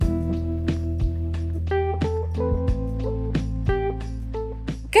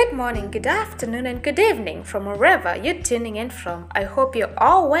Good morning, good afternoon, and good evening from wherever you're tuning in from. I hope you're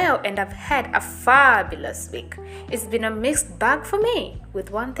all well and have had a fabulous week. It's been a mixed bag for me with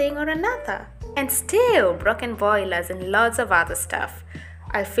one thing or another, and still broken boilers and lots of other stuff.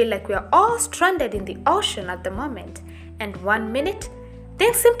 I feel like we're all stranded in the ocean at the moment, and 1 minute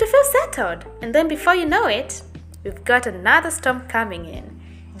things seem to feel settled, and then before you know it, we've got another storm coming in.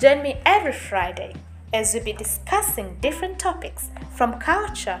 Join me every Friday as we'll be discussing different topics from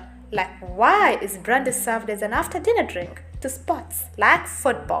culture, like why is brandy served as an after-dinner drink, to sports like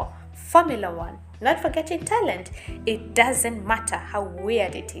football, Formula One, not forgetting talent. It doesn't matter how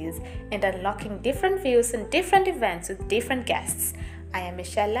weird it is, and unlocking different views and different events with different guests. I am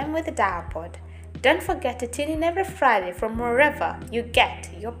Michelle Lam with the DyLe. Don't forget to tune in every Friday from wherever you get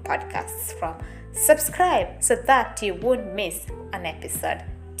your podcasts from. Subscribe so that you won't miss an episode.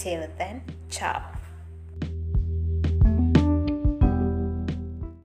 Till then, ciao.